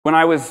When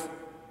I was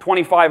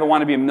 25, I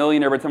wanted to be a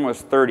millionaire by the time I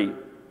was 30.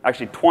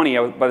 Actually, 20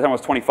 by the time I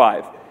was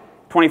 25.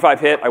 25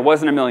 hit, I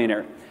wasn't a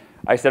millionaire.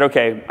 I said,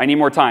 okay, I need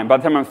more time. By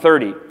the time I'm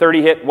 30,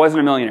 30 hit,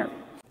 wasn't a millionaire.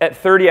 At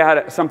 30, I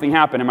had something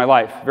happen in my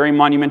life, very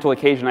monumental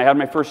occasion. I had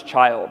my first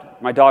child,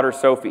 my daughter,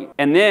 Sophie.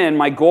 And then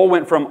my goal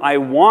went from I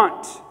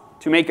want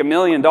to make $1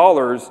 million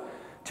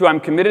to I'm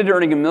committed to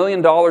earning $1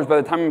 million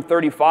by the time I'm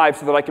 35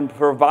 so that I can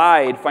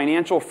provide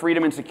financial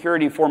freedom and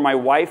security for my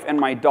wife and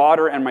my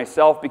daughter and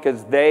myself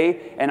because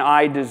they and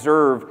I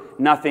deserve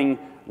nothing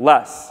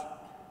less.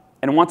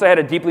 And once I had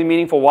a deeply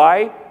meaningful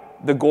why,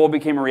 the goal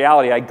became a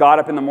reality. I got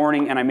up in the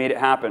morning and I made it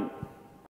happen.